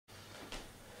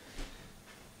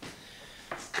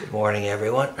Good morning,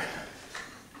 everyone.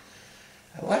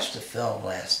 I watched a film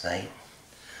last night,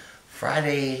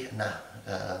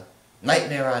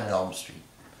 Nightmare on Elm Street.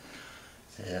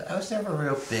 I was never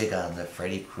real big on the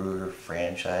Freddy Krueger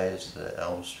franchise, the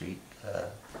Elm Street,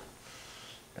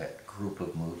 that group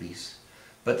of movies.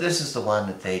 But this is the one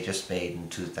that they just made in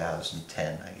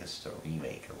 2010, I guess the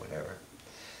remake or whatever.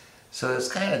 So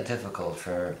it's kind of difficult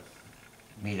for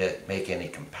me to make any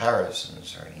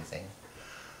comparisons or anything.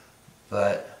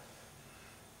 But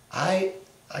I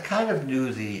kind of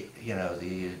knew the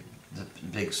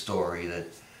big story that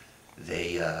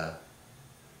they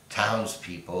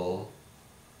townspeople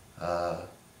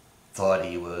thought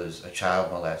he was a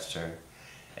child molester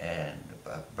and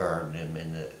burned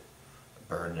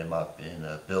him up in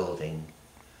a building,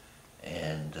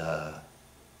 and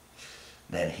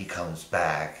then he comes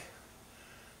back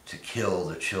to kill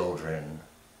the children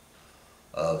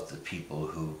of the people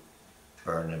who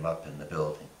burned him up in the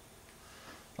building.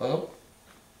 Well,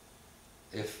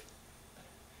 if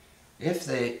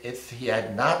he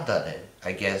had not done it,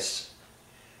 I guess,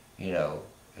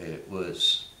 it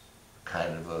was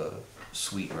kind of a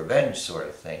sweet revenge sort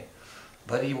of thing.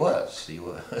 But he was.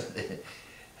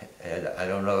 And I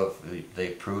don't know if they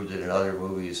proved it in other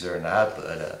movies or not,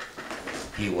 but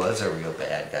he was a real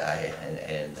bad guy,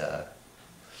 and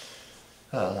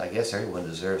well, I guess everyone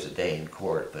deserves a day in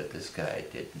court, but this guy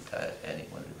didn't.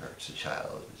 Anyone who hurts a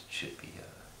child should be,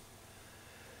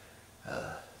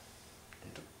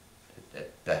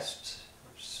 at best,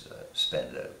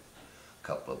 spend a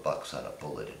couple of bucks on a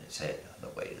bullet in his head on the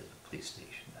way to the police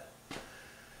station.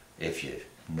 If you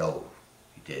know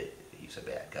he did, he's a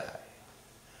bad guy.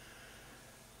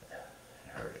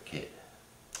 Hurt a kid.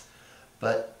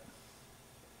 But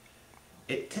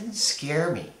it didn't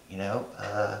scare me,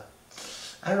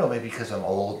 I don't know, maybe because I'm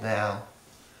old now.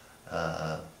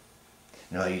 I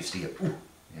used to get,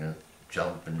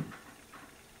 jump and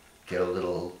get a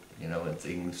little, when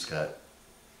things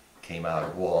came out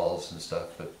of walls and stuff.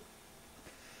 But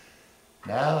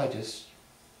now I just,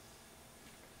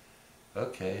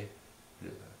 okay,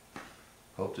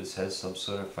 hope this has some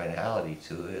sort of finality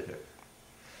to it.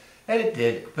 And it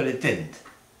did, but it didn't.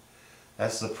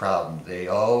 That's the problem. They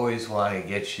always want to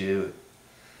get you,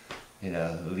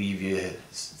 leave you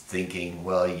thinking,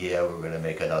 well, yeah, we're going to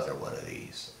make another one of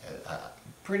these. And I'm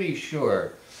pretty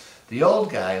sure the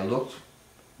old guy looked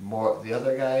more, the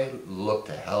other guy looked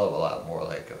a hell of a lot more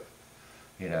like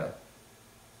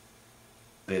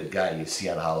the guy you see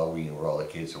on Halloween where all the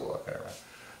kids are walking around.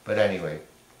 But anyway,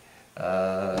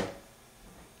 I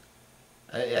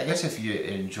guess if you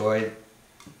enjoyed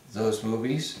those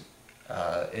movies,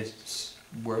 it's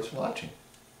worth watching.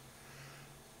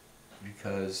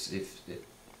 Because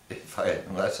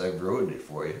unless I ruined it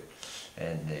for you,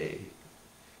 and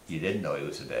you didn't know he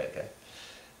was a bad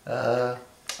guy,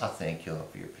 I'll thank you all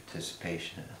for your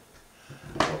participation.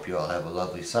 I hope you all have a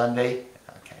lovely Sunday.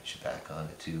 I'll catch you back on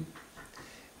the tube.